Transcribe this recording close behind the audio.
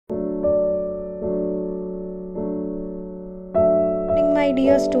my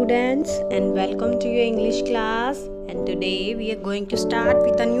dear students, and welcome to your English class. And today we are going to start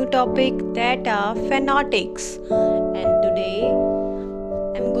with a new topic, that are phonetics. And today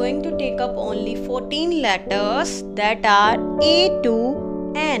I'm going to take up only 14 letters that are A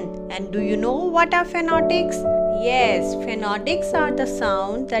to N. And do you know what are phonetics? Yes, phonetics are the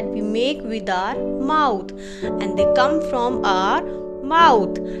sounds that we make with our mouth, and they come from our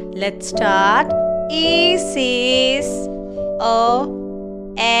mouth. Let's start. A says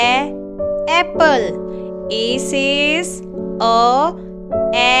apple. A says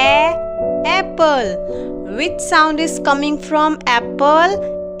apple. Which sound is coming from apple?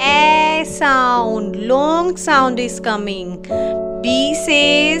 A sound. Long sound is coming. B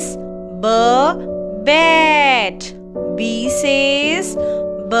says bat. B says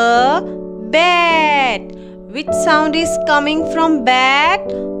bat. Which sound is coming from bat?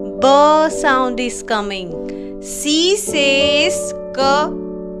 B sound is coming. C says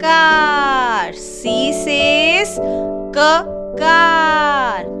car. C says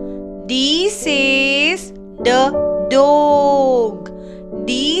car. D says dog.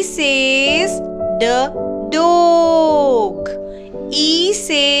 D says dog. E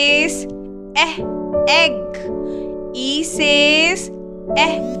says egg. E says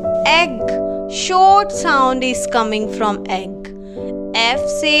egg. Short sound is coming from egg. F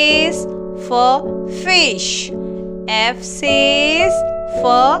says for fish. F says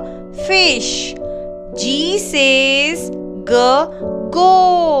for fish. G says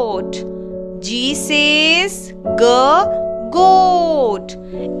goat. G says goat.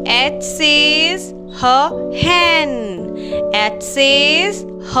 H says hen. H says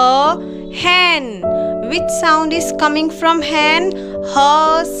hen. Which sound is coming from hen?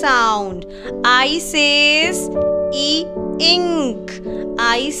 H sound. I says ink.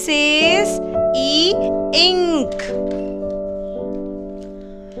 I says ink.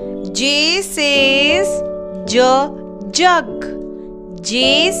 J says jug.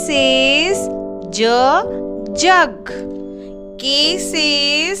 J says jug. K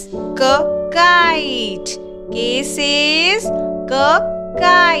says kite. K says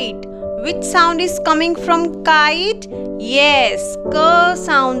kite. Which sound is coming from kite? Yes, k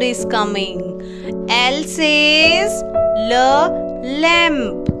sound is coming. L says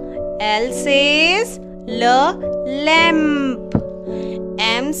lamp. L says lamp.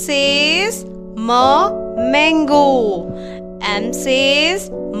 M says mango. M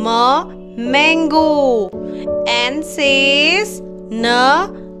says mango. N says net.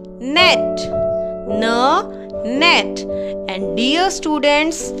 Net. And dear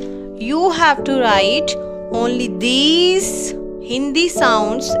students, you have to write only these Hindi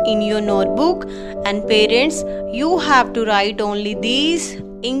sounds in your notebook, and parents, you have to write only these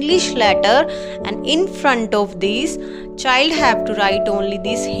English letter, and in front of these child have to write only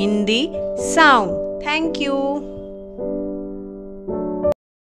this Hindi sound. Thank you.